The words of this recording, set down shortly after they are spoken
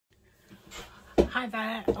Hi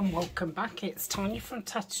there and welcome back. It's Tanya from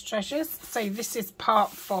Tattered Treasures. So this is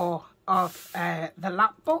part 4 of the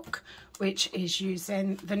Lapbook, which is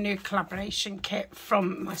using the new collaboration kit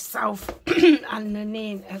from myself and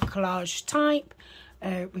Nanine at Collage Type.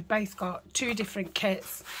 We've both got 2 different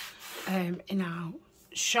kits in our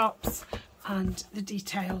shops, and the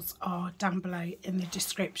details are down below in the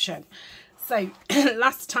description. So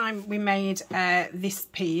last time we made this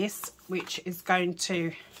piece, which is going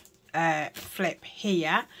to flip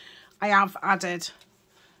here. I have added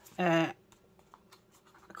a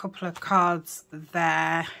couple of cards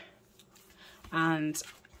there, and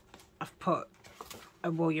I've put a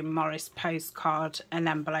William Morris postcard, an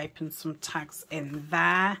envelope and some tags in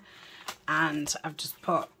there, and I've just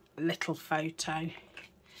put a little photo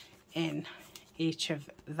in each of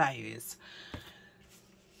those.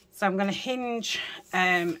 So I'm going to hinge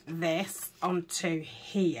this onto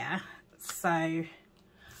here. So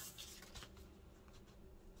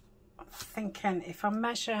thinking if I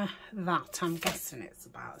measure that, I'm guessing it's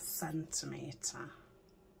about 1 centimetre.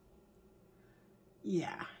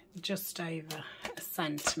 Yeah, just over 1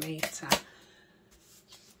 centimetre.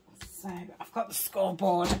 So I've got the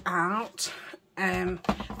scoreboard out.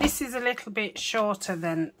 This is a little bit shorter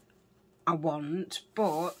than I want,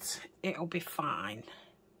 but it'll be fine.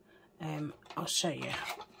 I'll show you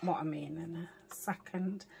what I mean in a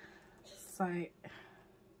second. So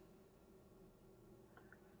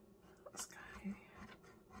let's go.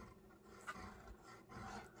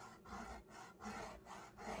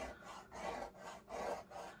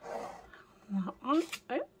 That one.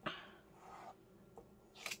 Oh.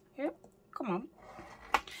 Yep, come on.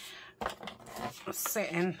 I'm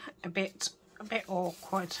sitting a bit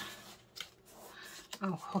awkward.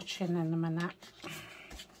 I'll hutch in a minute.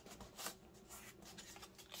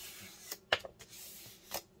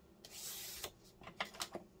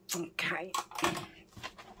 Okay,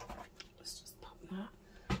 let's just pop that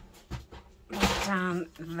down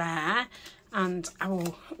there, and I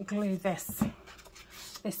will glue this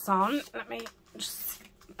on. Let me just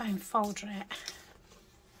bone fold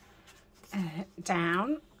it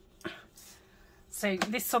down. So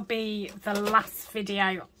this will be the last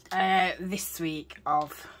video this week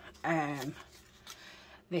of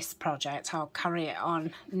this project. I'll carry it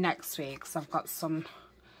on next week because I've got some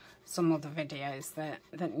other videos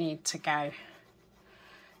that need to go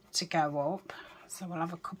up, so we'll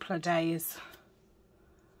have a couple of days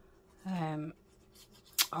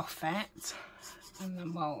off it, and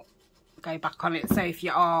then we'll go back on it. So if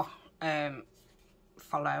you are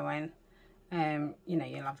following, you know,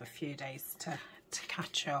 you'll have a few days to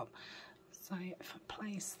catch up. So if I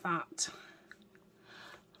place that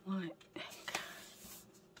like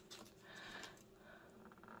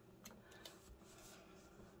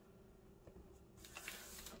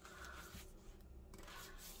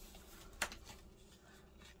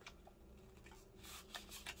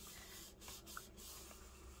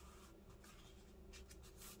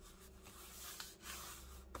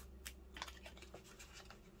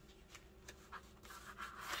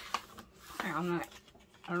on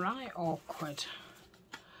a right awkward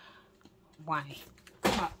way.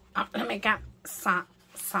 But, let me get sat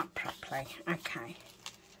properly. Okay.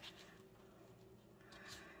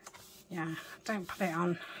 Yeah, don't put it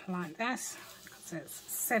on like this because it's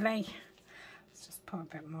silly. Let's just put a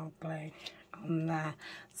bit more glue on there.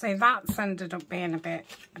 So that's ended up being a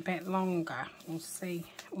bit longer. We'll see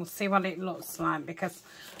what it looks like, because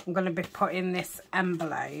I'm going to be putting this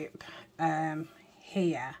envelope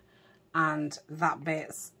here, and that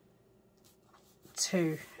bit's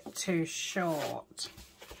too short.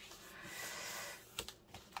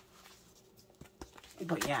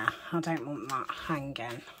 But yeah, I don't want that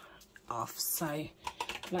hanging off, so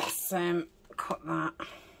let's cut that.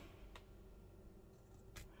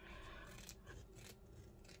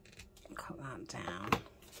 Cut that down.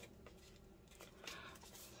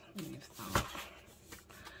 Move that.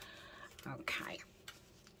 Okay,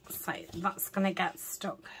 so that's going to get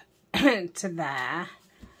stuck to there,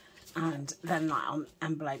 and then that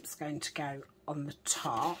envelope's going to go on the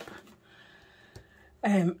top.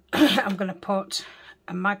 I'm going to put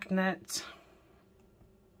a magnet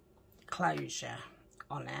closure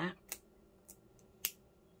on it.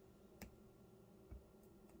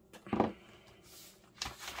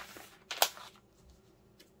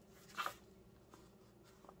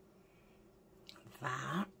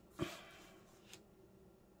 That.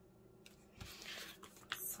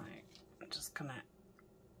 So I'm just going to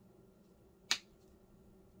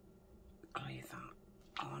glue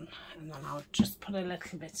that on, and then I'll just put a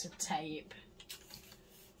little bit of tape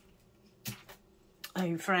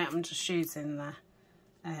over it. I'm just using the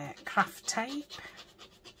craft tape.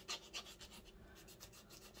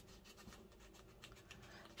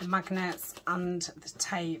 The magnets and the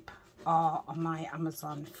tape are on my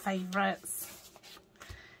Amazon favourites,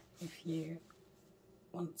 if you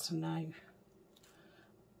want to know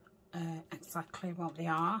exactly what they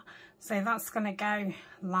are. So that's going to go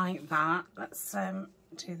like that. Let's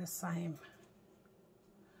do the same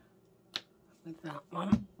with that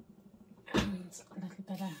one, and a little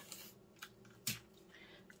bit of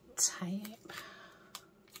tape.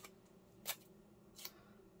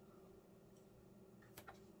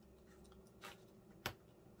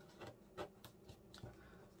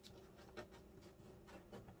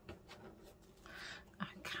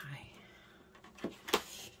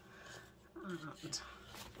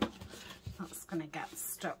 That's going to get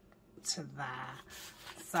stuck to there.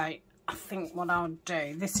 So I think what I'll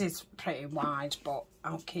do, this is pretty wide, but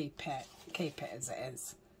I'll keep it as it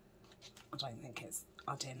is. I don't think it's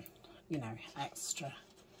adding, you know, extra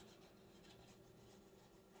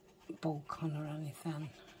bulk on or anything.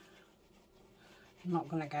 I'm not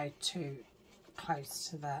going to go too close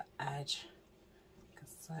to the edge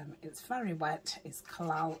because it's very wet, it's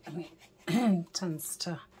collal, and it tends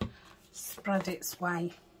to spread its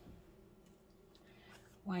way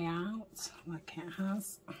out like it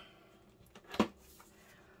has.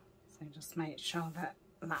 So just make sure that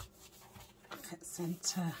that fits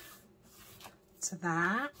into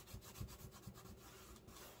there.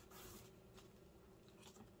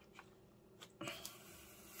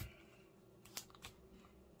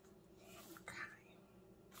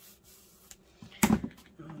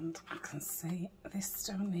 And I can see this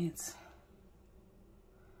still needs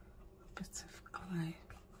a bit of glue.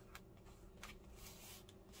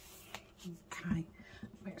 Okay,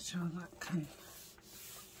 make sure that can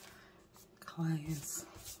close.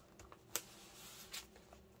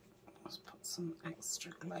 Let's put some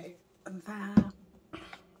extra glue there.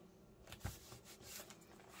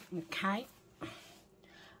 Okay,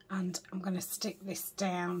 and I'm going to stick this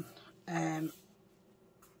down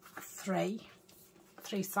three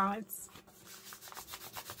sides.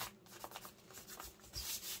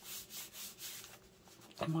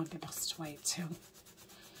 It might be best to wait till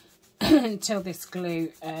until this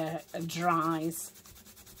glue dries.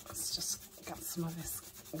 Let's just get some of this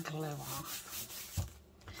glue off.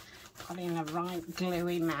 Got in a right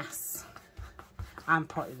gluey mess. I'm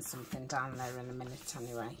putting something down there in a minute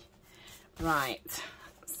anyway. Right,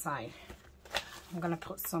 so I'm going to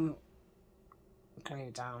put some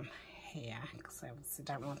glue down here because I obviously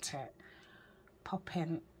don't want it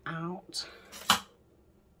popping out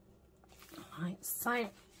like so.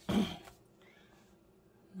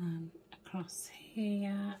 And across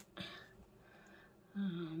here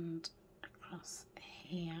and across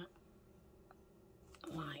here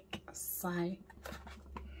like so.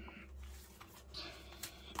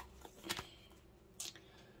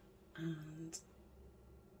 And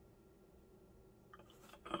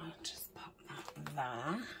I'll just pop that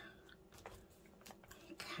there.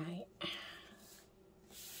 Okay.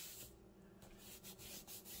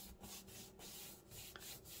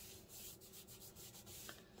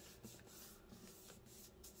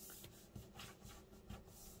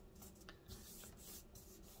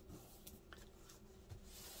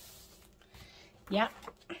 Yep.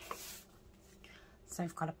 So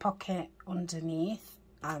we've got a pocket underneath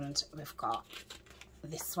and we've got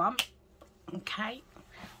this one. Okay.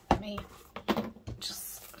 Let me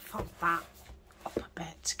just fold that up a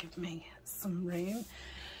bit to give me some room.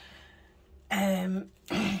 I'm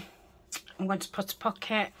going to put a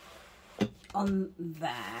pocket on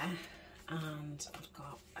there, and I've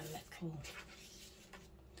got a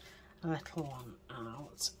little one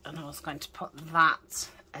out, and I was going to put that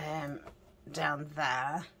down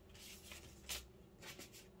there.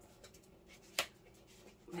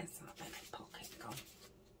 Where's that little pocket gone?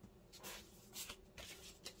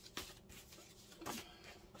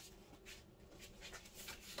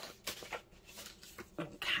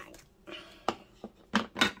 Okay.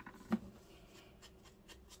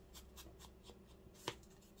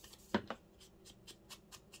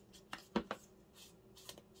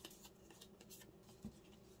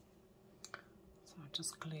 So I'll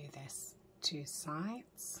just glue this two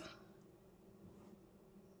sides.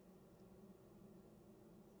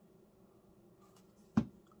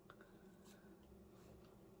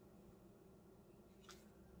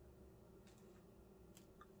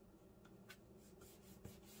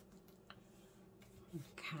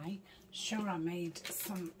 Okay, sure, I made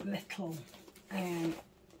some little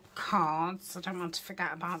cards. I don't want to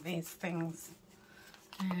forget about these things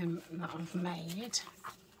that I've made.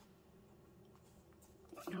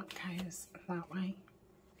 That goes that way.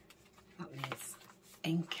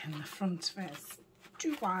 ink in the front of it. It's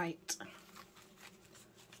too white.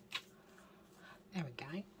 There we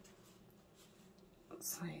go.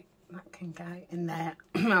 So that can go in there.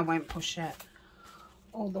 I won't push it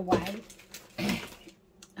all the way.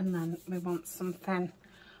 And then we want something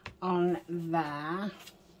on there.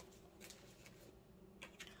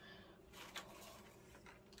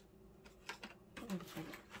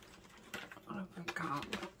 What have we got?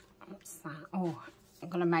 What's that? Oh, I'm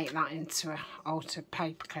going to make that into an altered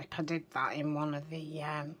paper clip. I did that in one of the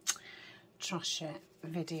Trash It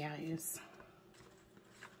videos.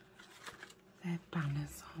 They're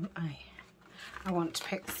banners, aren't they? I want to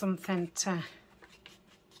pick something to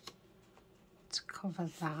cover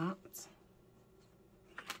that.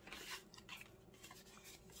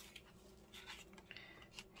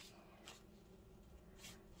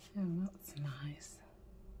 Oh, that's nice.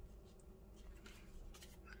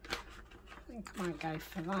 I think I might go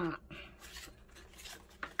for that.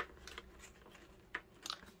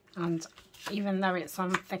 And even though it's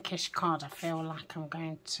on thickish card, I feel like I'm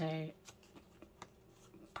going to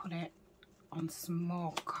put it on some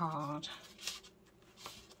more card,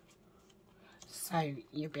 so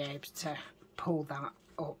you'll be able to pull that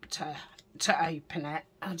up to open it.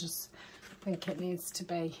 I just think it needs to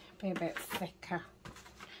be a bit thicker.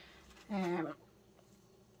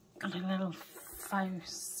 Got a little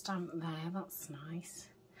faux stamp there, that's nice,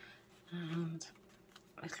 and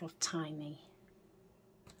a little tiny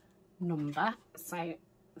number, so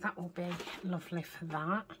that will be lovely for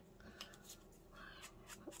that.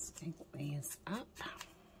 Let's ink these up.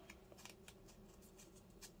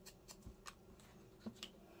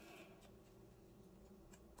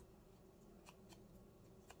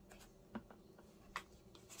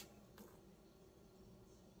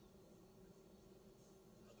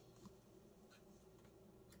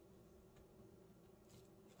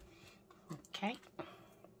 Okay.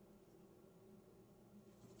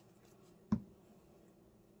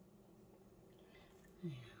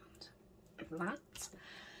 And that.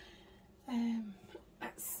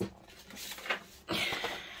 Let's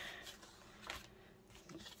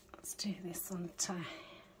do this onto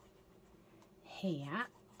here.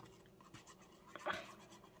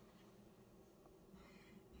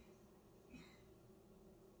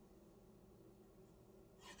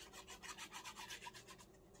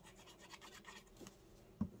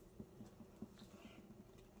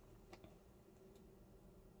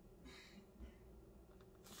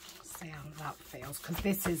 See how that feels, because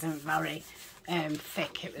this isn't very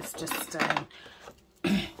thick. It was just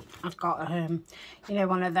I've got you know,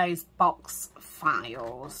 one of those box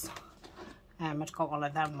files. I'd got one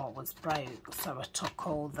of them what was broke, so I took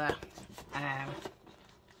all the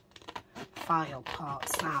file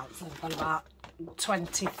parts out. So I've got about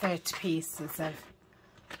 20-30 pieces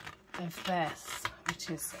of this, which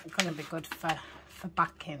is going to be good for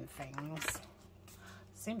backing things.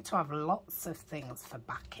 Seem to have lots of things for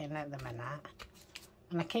backing at the minute,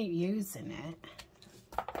 and I keep using it,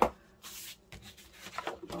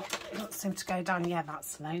 but it doesn't seem to go down. Yeah,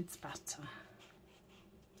 that's loads better.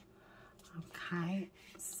 Okay,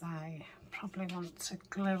 so probably want to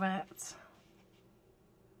glue it.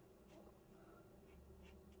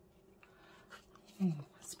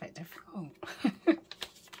 It's a bit difficult.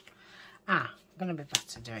 I'm going to be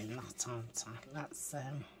better doing that, aren't I? Let's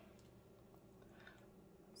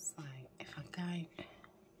so if I go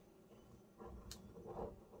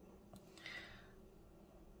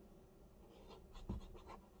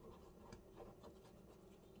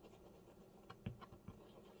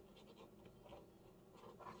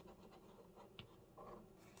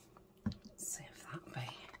let's see if that be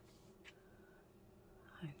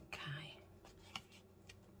okay.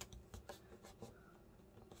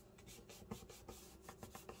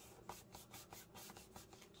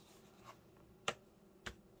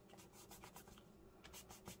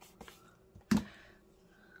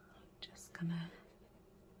 Gonna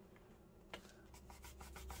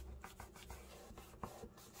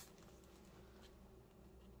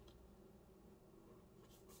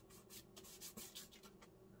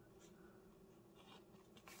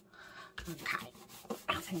okay,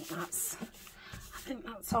 I think that's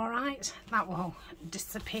all right. That will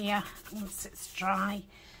disappear once it's dry.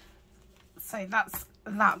 So that's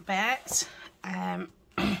that bit.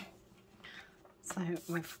 So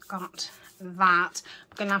we've got that.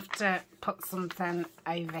 I'm going to have to put something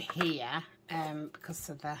over here because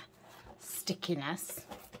of the stickiness.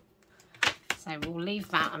 So we'll leave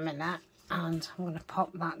that a minute, and I'm going to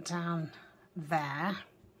pop that down there.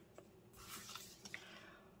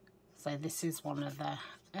 So this is one of the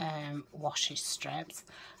washi strips,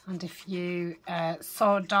 and if you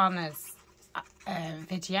saw Donna's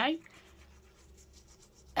video,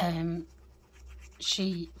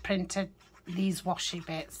 she printed these washi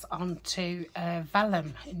bits onto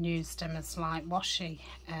vellum and used them as like washi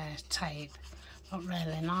tape. Look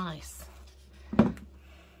really nice.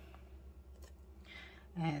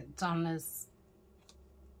 Donna's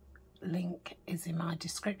link is in my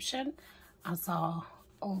description, as are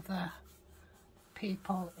all the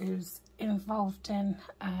people who's involved in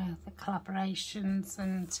the collaborations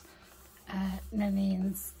and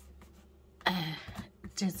Nanine's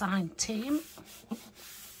design team.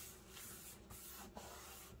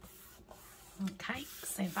 Okay,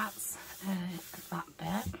 so that's that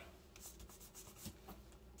bit.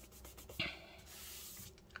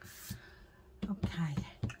 Okay,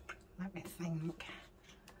 let me think.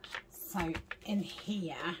 So in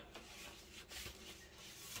here, I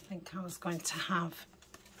think I was going to have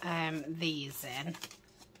these in.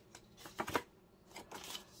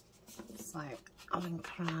 So I'll link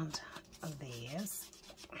around these.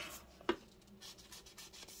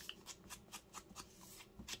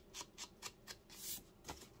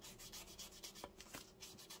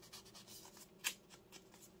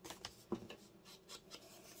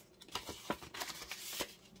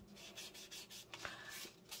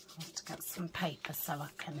 Some paper so I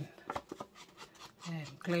can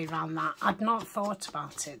glue around that. I'd not thought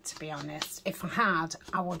about it, to be honest. If I had,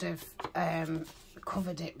 I would have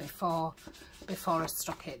covered it before I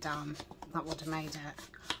stuck it down. That would have made it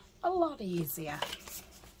a lot easier.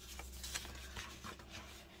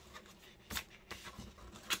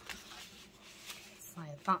 So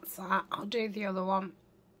that's that. I'll do the other one.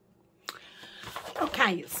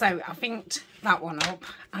 Okay, so I've inked that one up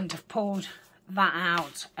and I've pulled that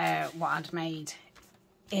out, what I'd made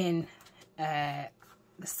in the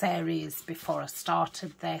series before I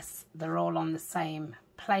started this. They're all on the same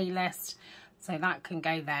playlist, so that can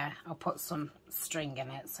go there. I'll put some string in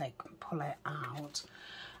it so you can pull it out.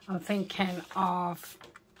 I'm thinking of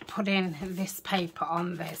putting this paper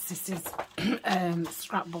on this. This is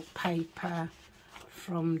scrapbook paper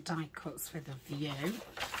from Die Cuts with a View.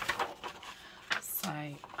 So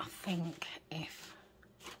I think if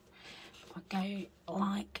I go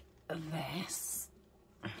like this,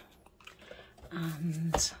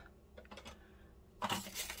 and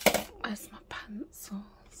where's my pencils?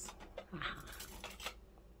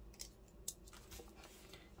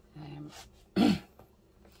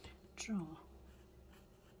 Draw.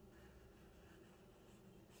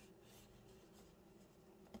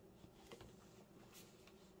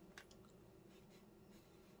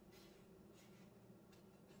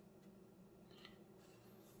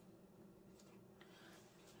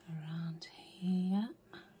 Around here.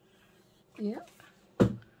 Yep.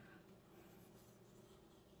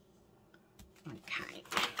 Okay.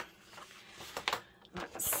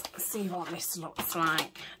 Let's see what this looks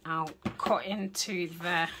like. I'll cut into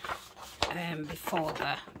the before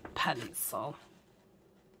the pencil,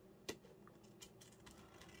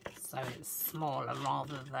 so it's smaller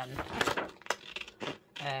rather than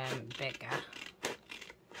bigger.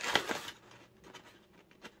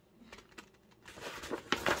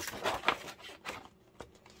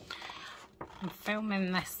 I'm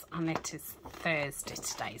filming this and it is Thursday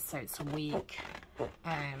today, so it's a week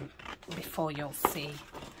before you'll see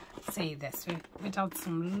this. We'd had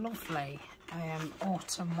some lovely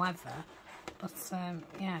autumn weather, but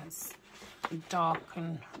yeah, it's dark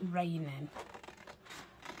and raining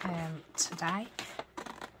today.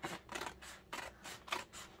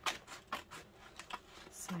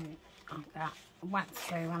 So I'll get wet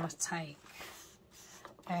through when I take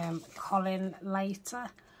Colin later.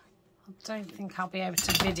 I don't think I'll be able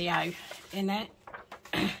to video in it.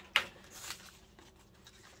 Yeah,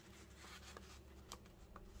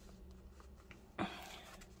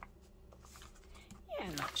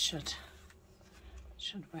 that should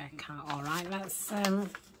work out all right. That's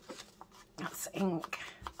ink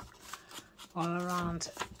all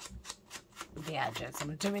around the edges.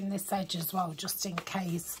 I'm doing this edge as well, just in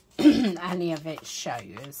case any of it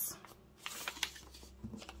shows.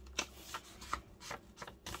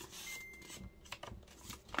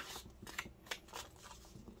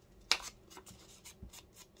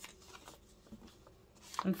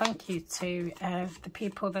 And thank you to the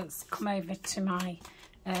people that's come over to my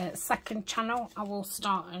second channel. I will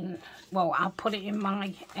start and, well, I'll put it in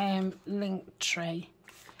my Linktree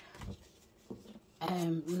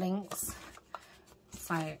links.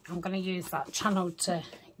 So I'm going to use that channel to,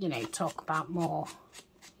 you know, talk about more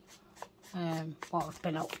what I've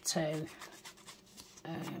been up to,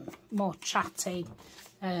 more chatty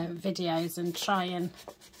videos, and try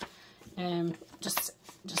and just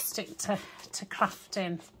stick to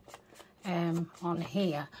crafting on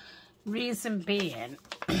here. Reason being,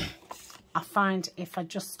 I find if I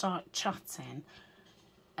just start chatting,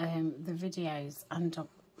 the videos end up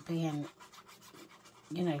being,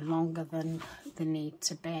 you know, longer than they need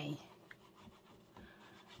to be.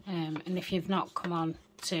 And if you've not come on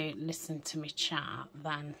to listen to me chat,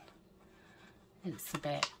 then it's a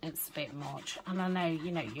bit much. And I know,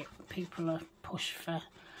 you know, people are pushed for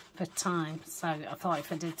time, so I thought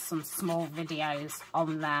if I did some small videos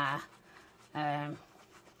on there, and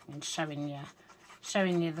showing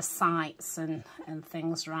you the sights and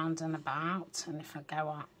things round and about, and if I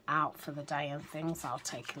go out for the day and things, I'll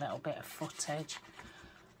take a little bit of footage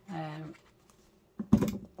and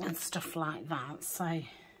stuff like that. So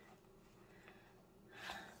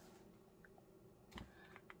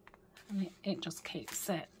and it just keeps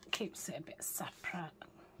it a bit separate,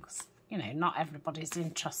 because, you know, not everybody's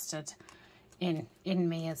interested in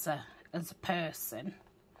me as a person.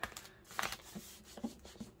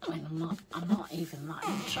 I mean, I'm not even that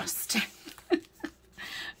interesting.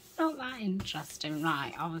 Not that interesting.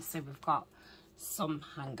 Right, obviously we've got some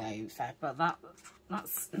hangover, but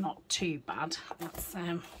that's not too bad. Let's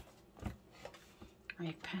open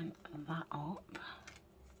that up.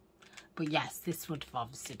 But yes, this would have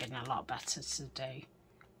obviously been a lot better to do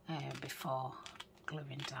before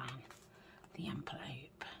gluing down the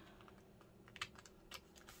envelope.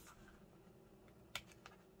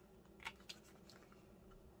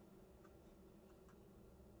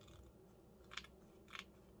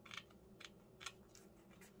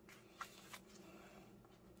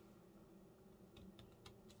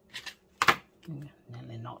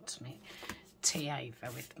 Nearly knocked me tea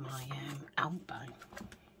over with my elbow.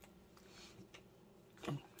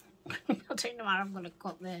 I don't know how I'm going to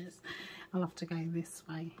cut this. I'll have to go this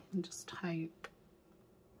way and just hope.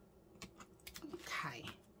 Okay,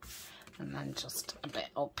 and then just a bit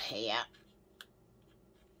up here.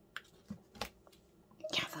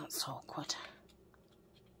 Yeah, that's awkward.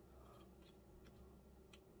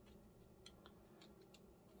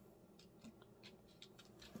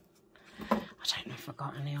 I don't know if I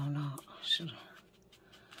got any or not. Should I?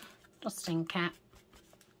 Just in case.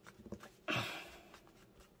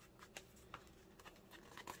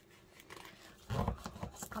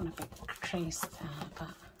 It's got a big crease there,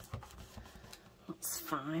 but that's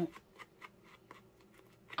fine.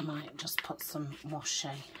 I might just put some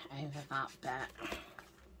washi over that bit.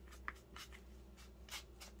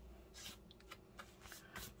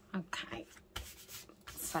 Okay,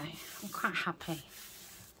 so I'm quite happy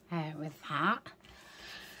with that.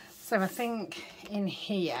 So I think in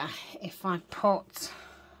here, if I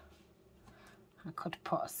could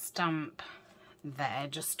put a stamp there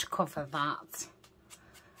just to cover that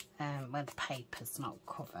where the paper's not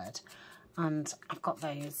covered. And I've got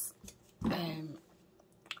those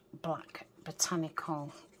black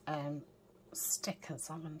botanical stickers,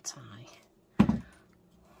 haven't I?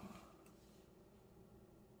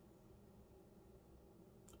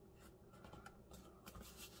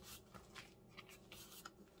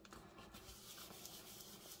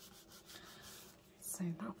 So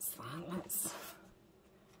that's that. Let's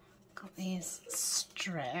got these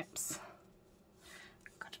strips.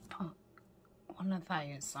 Got to put one of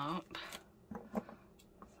those up.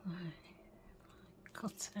 So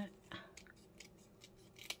cut it.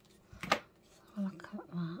 Look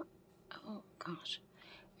at that. Oh gosh,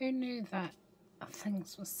 who knew that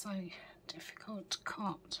things were so difficult to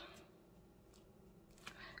cut?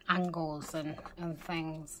 Angles and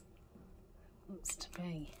things. Wants to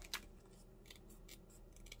be.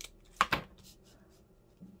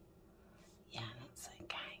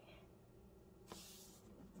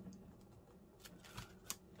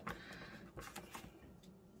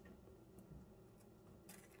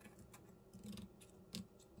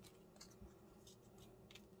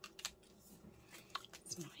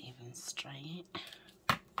 Straight.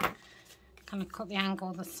 Kind of cut the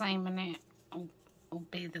angle the same, and it will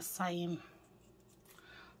be the same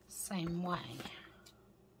way.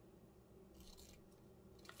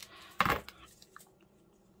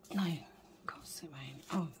 No, of course it won't.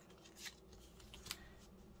 Oh,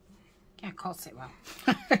 yeah, of course it will.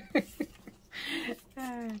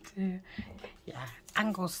 Oh dear. Yeah,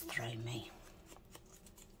 angles throw me.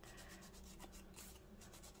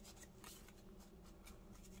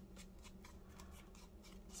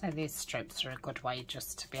 So these strips are a good way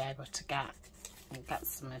just to be able to get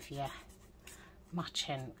some of your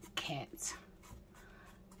matching kit.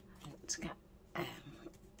 To get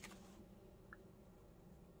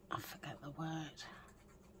I forget the word.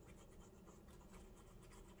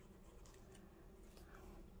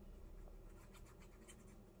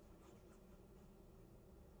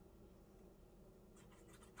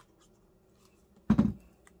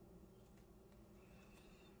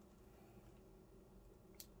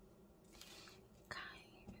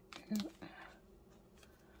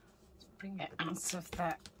 it out of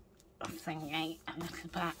the thingy a little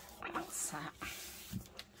bit. That's it.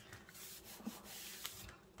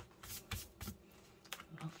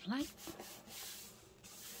 Lovely.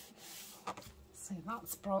 So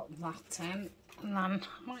that's brought that in, and then I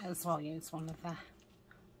might as well use one of the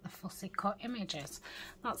fussy cut images.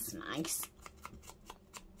 That's nice.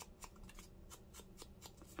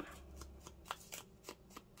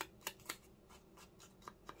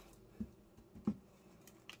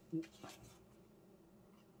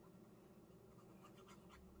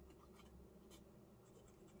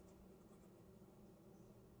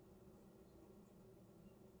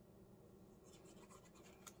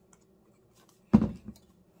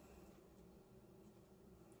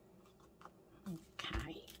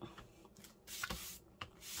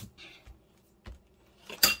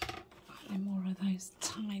 More of those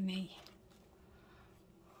tiny,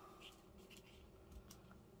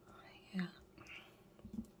 yeah.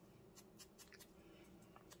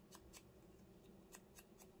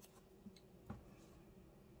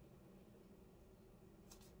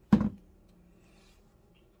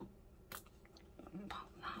 Pop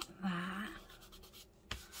that there.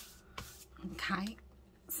 Okay,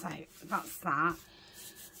 so that's that.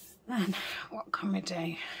 Then what can we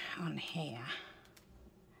do on here?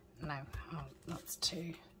 No, oh, that's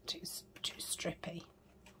too strippy.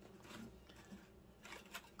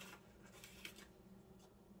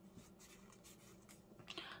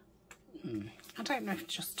 I don't know if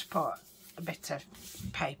just to put a bit of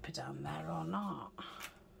paper down there or not.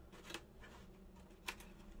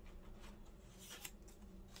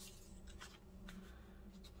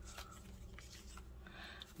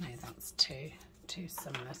 No, that's too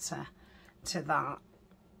similar to that.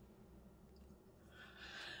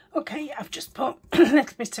 Okay, I've just put a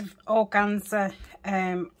little bit of organza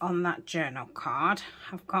on that journal card.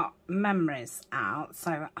 I've got memories out,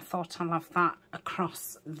 so I thought I'll have that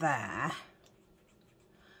across there.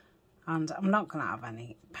 And I'm not going to have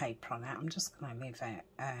any paper on it. I'm just going to leave it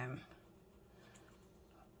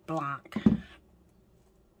black.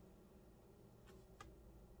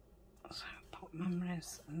 So put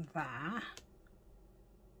memories there.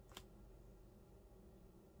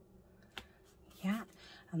 Yeah.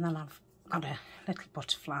 And then I've got a little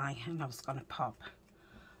butterfly, and I was going to pop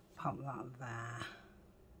that there.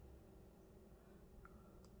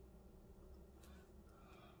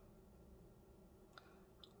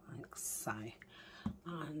 Like so.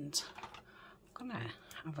 And I'm going to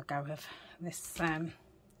have a go of this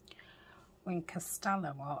Winker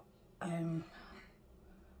Stella, what the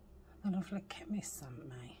lovely Kimmy sent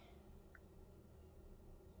me.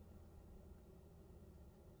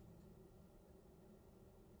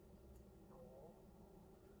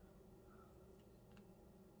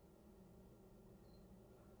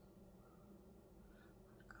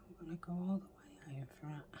 I'm going to go all the way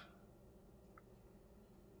over it.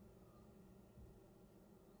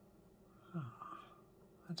 Oh,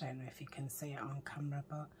 I don't know if you can see it on camera,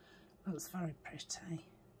 but it looks very pretty.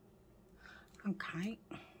 Okay,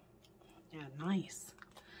 yeah, nice.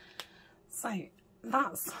 So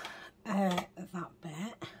that's that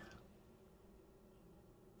bit.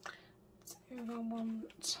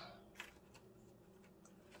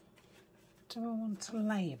 Do I want to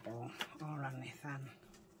label or anything?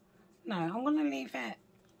 No, I'm going to leave it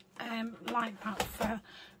like that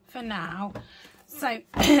for now. So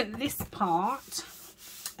this part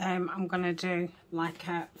I'm going to do like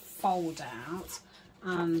a fold out,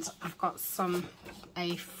 and I've got some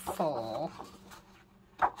A4.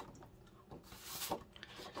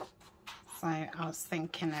 So I was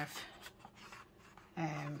thinking of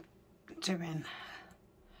doing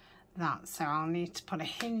that, so I'll need to put a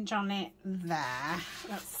hinge on it there.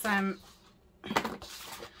 That's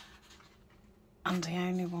and I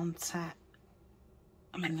only want it,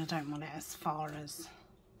 I mean, I don't want it as far as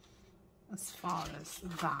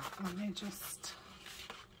that. Let me just,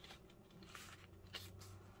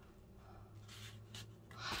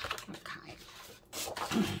 okay.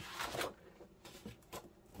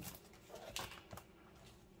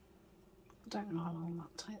 I don't know how long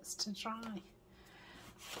that takes to dry.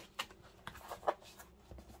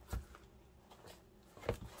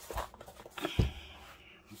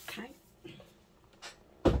 Okay.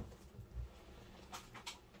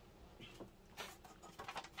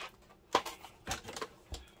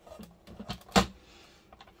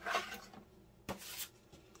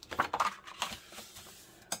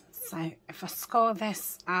 So if I score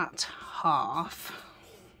this at half,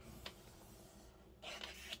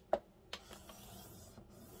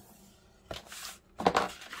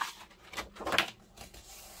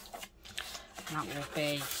 that will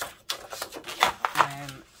be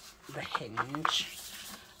the hinge,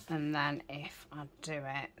 and then if I do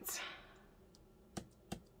it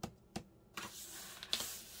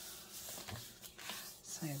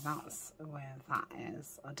so that's where that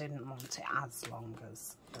is. I didn't want it as long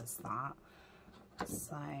as that,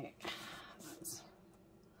 so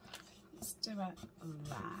let's do it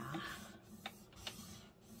there.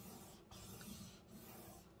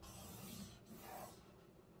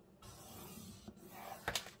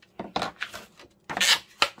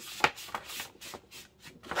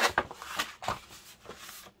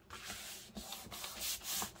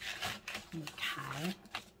 Okay,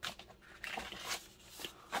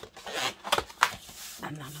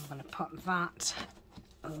 and then I'm going to put that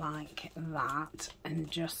like that and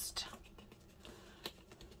just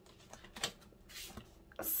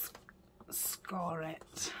score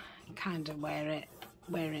it kind of where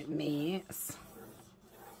it meets.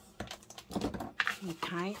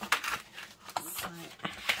 Okay, so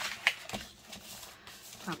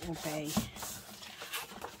that will be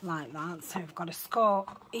like that. So I've got to score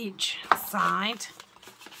each side,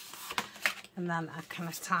 and then I can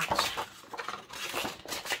attach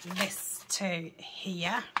this to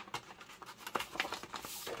here.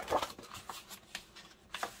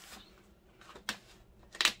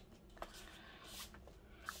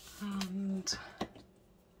 And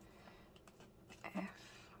if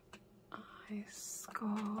I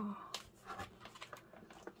score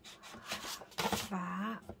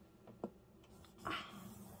that,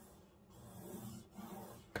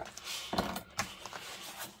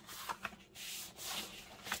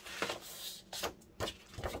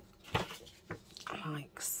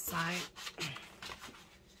 like so.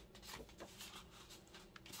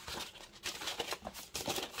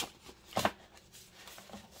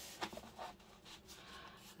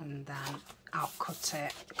 And then I'll cut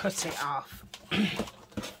it off.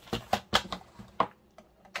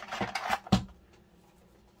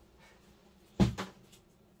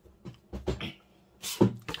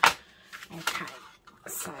 Okay,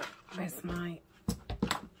 so where's my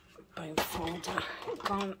bone folder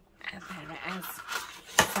gone? There it is.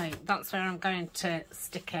 So that's where I'm going to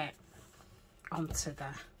stick it onto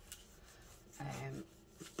the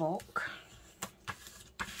book,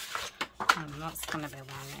 and that's going to be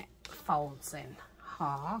when it folds in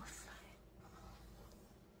half,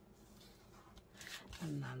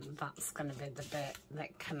 and then that's going to be the bit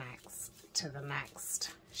that connects to the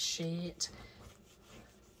next sheet.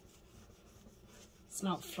 It's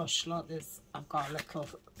not flush, look, I've got a little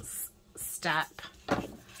step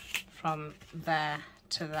from there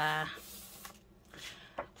to there.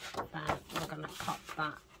 Then we're going to pop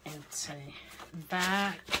that into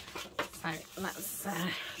there. So let's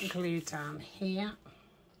glue down here.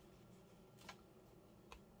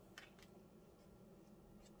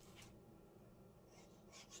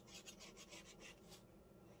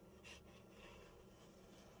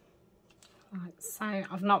 Right, so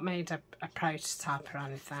I've not made a prototype or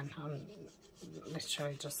anything. I'm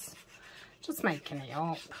literally just making it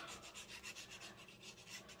up.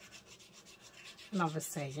 And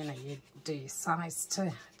obviously, you know, you do your size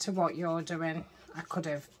to what you're doing. I could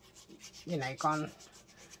have, you know,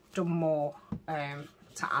 done more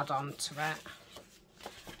to add on to it.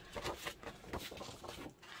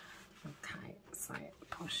 Okay, so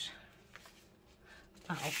push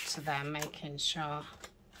that up to there, making sure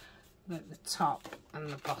that the top and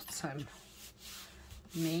the bottom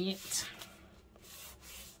meet.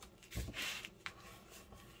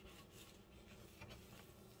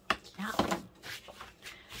 Yeah.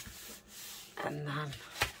 And then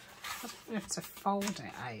I have to fold it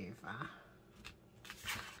over. I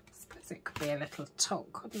suppose it could be a little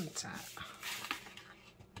tuck, couldn't it?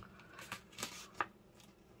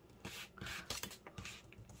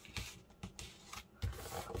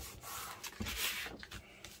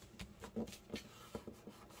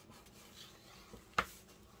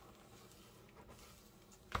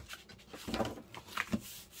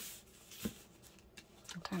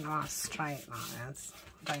 I don't know how straight that is.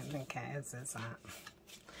 I don't think it is it?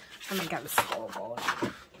 Let me get the scoreboard.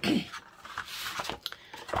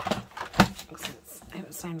 It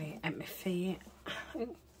was only at my feet.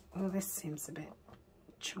 Well, this seems a bit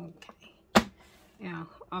chunky. Yeah,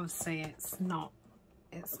 obviously it's not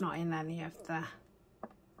in any of the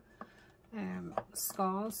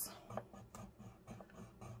scores.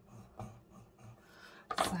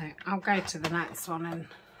 So I'll go to the next one, and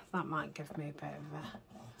that might give me a bit of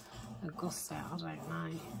a gusto, I don't know.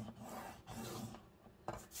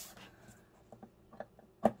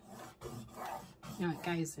 No, it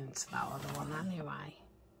goes into that other one anyway.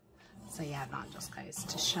 So yeah, that just goes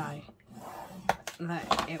to show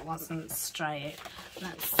that it wasn't straight.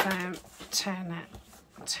 Let's turn it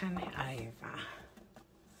over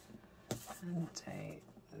and do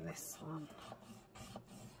this one.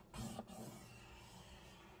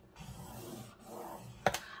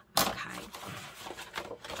 Okay.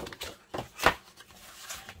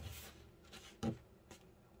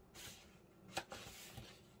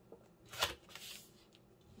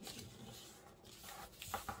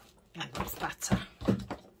 Yeah, that's better.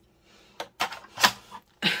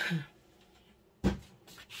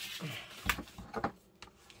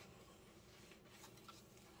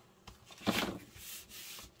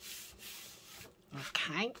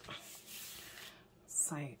 Okay,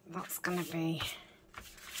 so that's going to be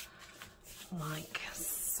like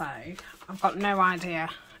so. I've got no idea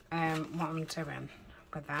what I'm doing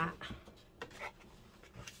with that. I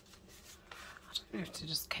don't know if to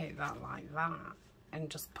just keep that like that and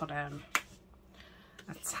just put a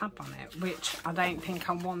tab on it, which I don't think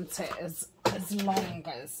I want it as long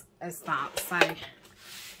as that. So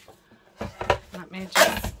let me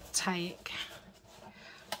just take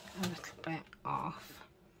a little bit off.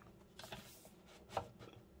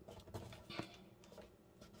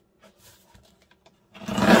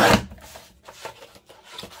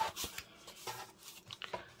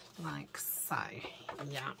 Like so,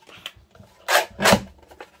 yeah.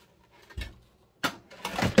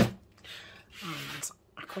 And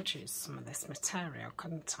I could use some of this material,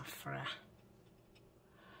 couldn't I, for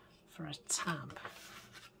a tab.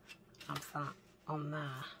 Have that on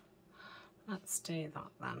there. Let's do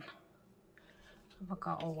that then. Have I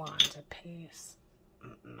got a wider piece?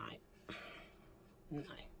 No. No.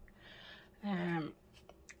 Let me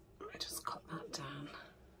just cut that down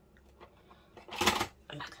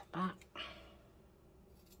a little bit.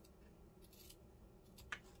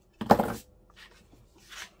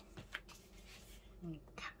 Okay.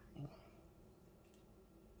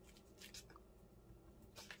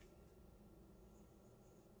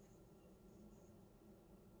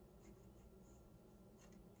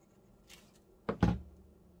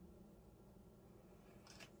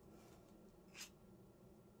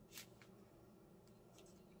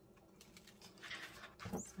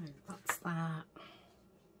 So that's that.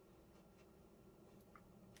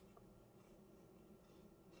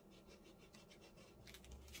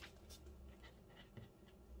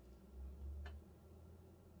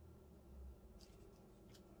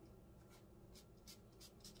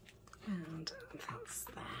 And that's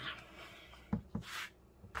there.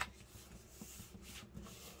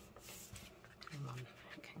 Come on,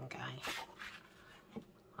 it can go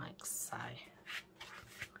like so.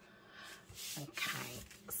 Okay,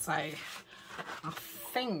 so I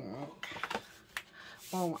think,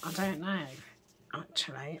 well, I don't know,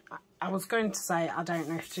 actually. I was going to say I don't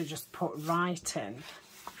know if to just put writing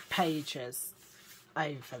pages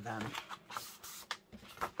over them,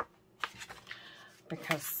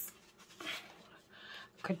 because I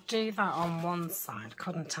could do that on one side,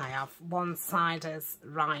 couldn't I? Have one side as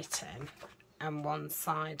writing and one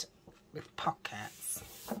side with pockets.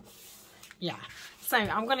 Yeah, so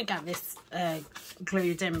I'm going to get this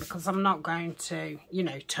glued in, because I'm not going to, you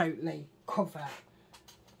know, totally cover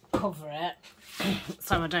it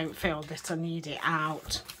so I don't feel that I need it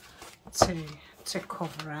out to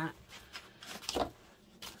cover it.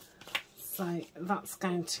 So that's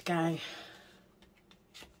going to go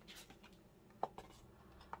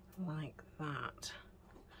like that.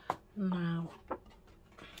 Now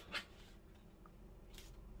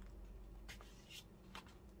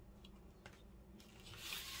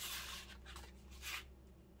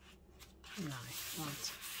no,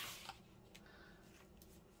 what?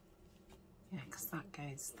 Yeah, because that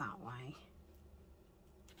goes that way.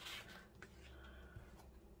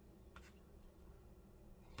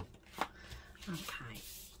 Okay,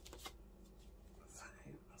 so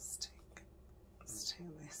let's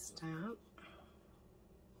take this down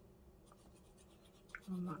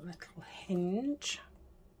on that little hinge.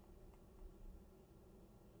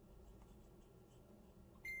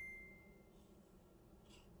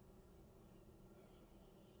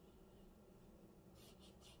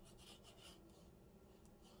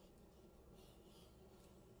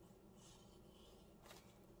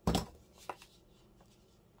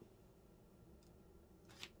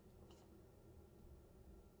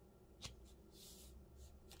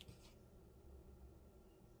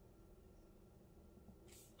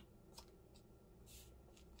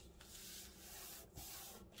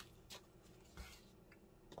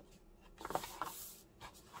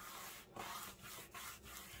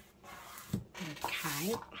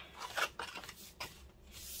 Okay.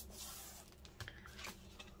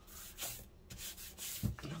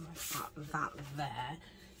 And then we've got that there.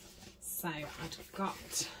 So I've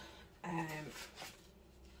got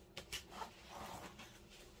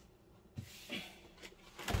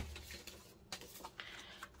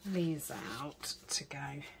these out to go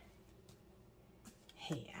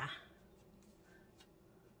here.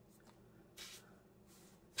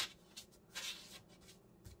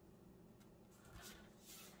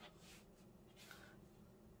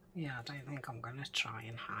 Yeah, I don't think I'm going to try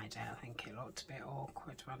and hide it. I think it looked a bit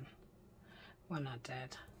awkward when I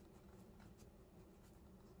did.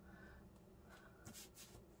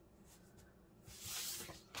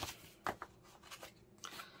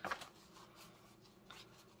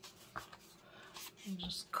 I'll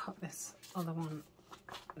just cut this other one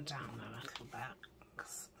down a little bit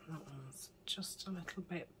because that one's just a little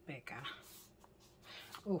bit bigger.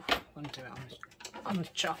 Oh, I'm going to do it on the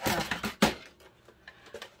chopper.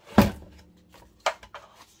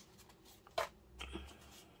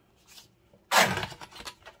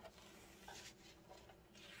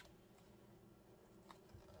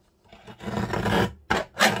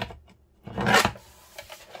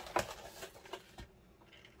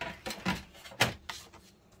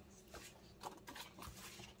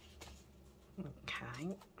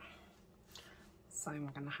 So I'm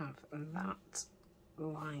going to have that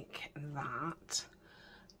like that,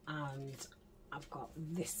 and I've got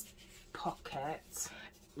this pocket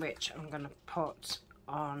which I'm going to put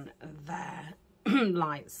on there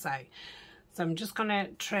like so. So I'm just going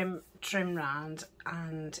to trim round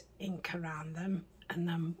and ink around them, and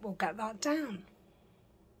then we'll get that down.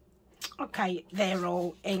 Okay, they're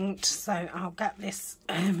all inked, so I'll get this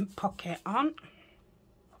pocket on.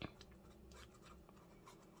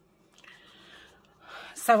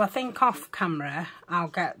 So I think off camera I'll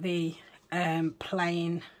get the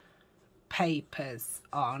plain papers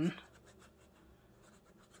on,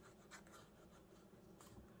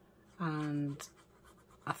 and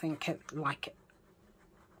I think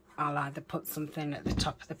I'll either put something at the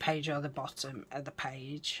top of the page or the bottom of the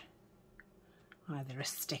page, either a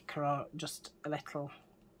sticker or just a little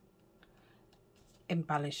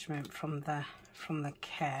embellishment from the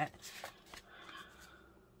kit.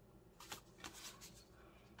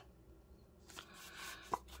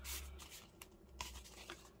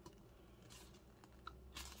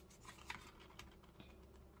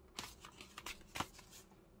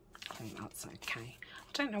 I think that's okay.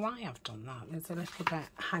 I don't know why I've done that. There's a little bit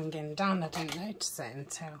hanging down. I didn't notice it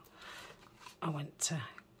until I went to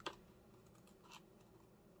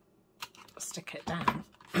stick it down.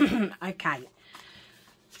 Okay,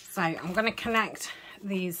 so I'm going to connect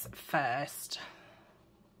these first,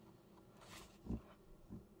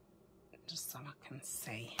 just so I can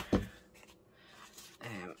see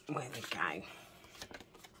where they go.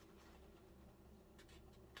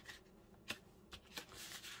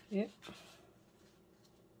 Yep.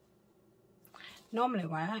 Normally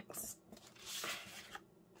works.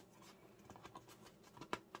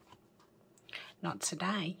 Not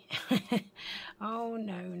today. Oh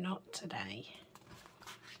no, not today.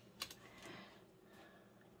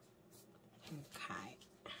 Okay.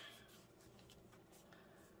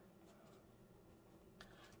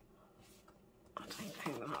 I don't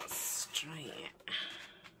think that's straight.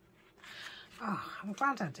 Oh, I'm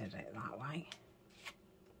glad I did it that way.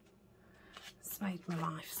 It's made my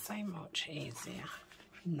life so much easier.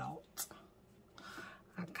 Not.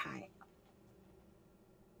 Okay.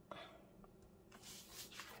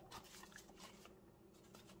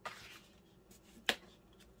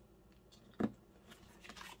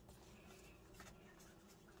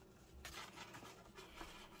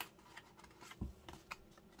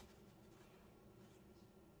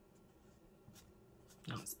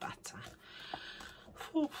 That's better.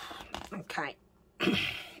 Whew. Okay.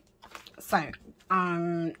 So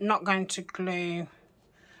I'm not going to glue.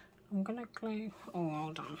 I'm going to glue. Oh,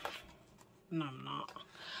 hold on. No, I'm not.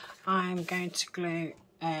 I'm going to glue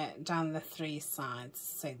down the three sides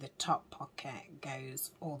so the top pocket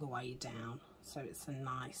goes all the way down. So it's a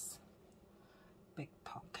nice big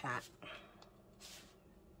pocket.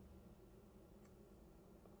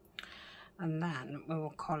 And then we will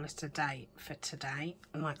call it a day for today.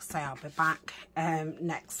 And like I say, I'll be back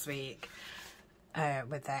next week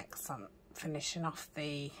with X. I'm finishing off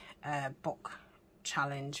the book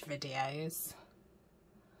challenge videos.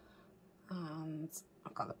 And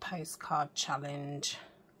I've got the postcard challenge.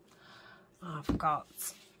 I've got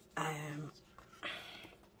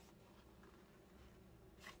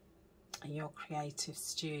Your Creative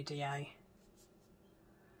Studio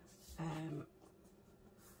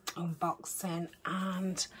unboxing,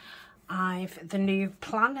 and I've the new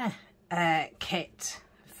planner kit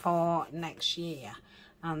for next year,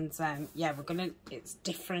 And yeah, it's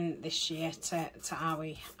different this year to how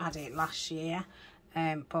we had it last year,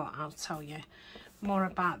 but I'll tell you more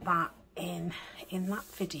about that in that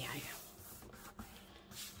video.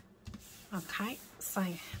 Okay, so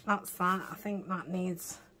that's that. I think that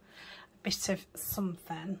needs a bit of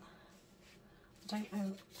something. I don't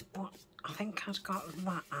know what, I think I've got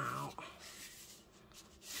that out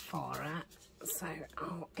for it. So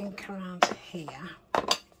I'll ink around here.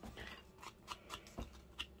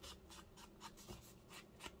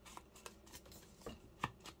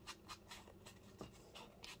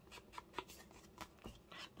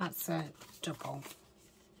 That's a double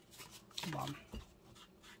one.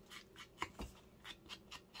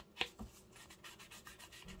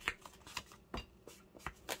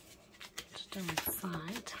 Just do the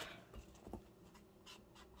side.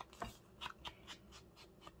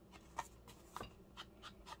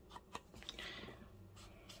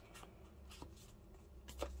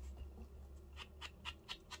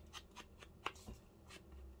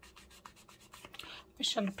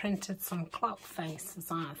 Wish I'd have printed some clock faces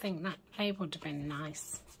on. I think that they would have been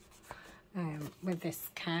nice with this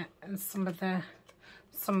kit, and some of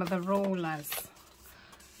the rulers,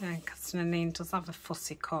 because Nanine does have a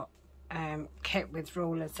fussy cut kit with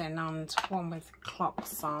rulers in and one with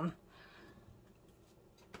clocks on.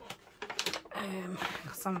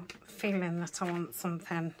 Because I'm feeling that I want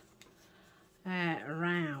something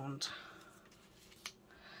round.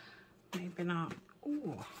 Maybe not.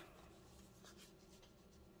 Ooh.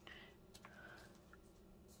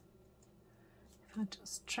 If I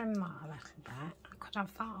just trim that a little bit, I could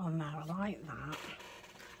have that on there. I like that.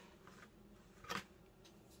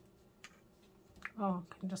 Oh,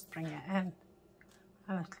 I can just bring it in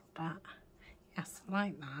a little bit. Yes, I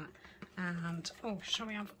like that. And oh, shall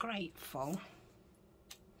we have grateful?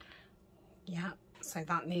 Yeah, so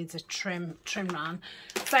that needs a trim round.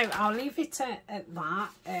 So I'll leave it at that.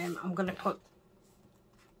 I'm going to put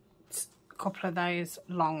a couple of those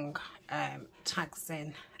long tags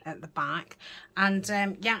in at the back, and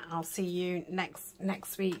yeah, I'll see you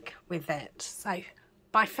next week with it. So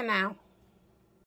bye for now.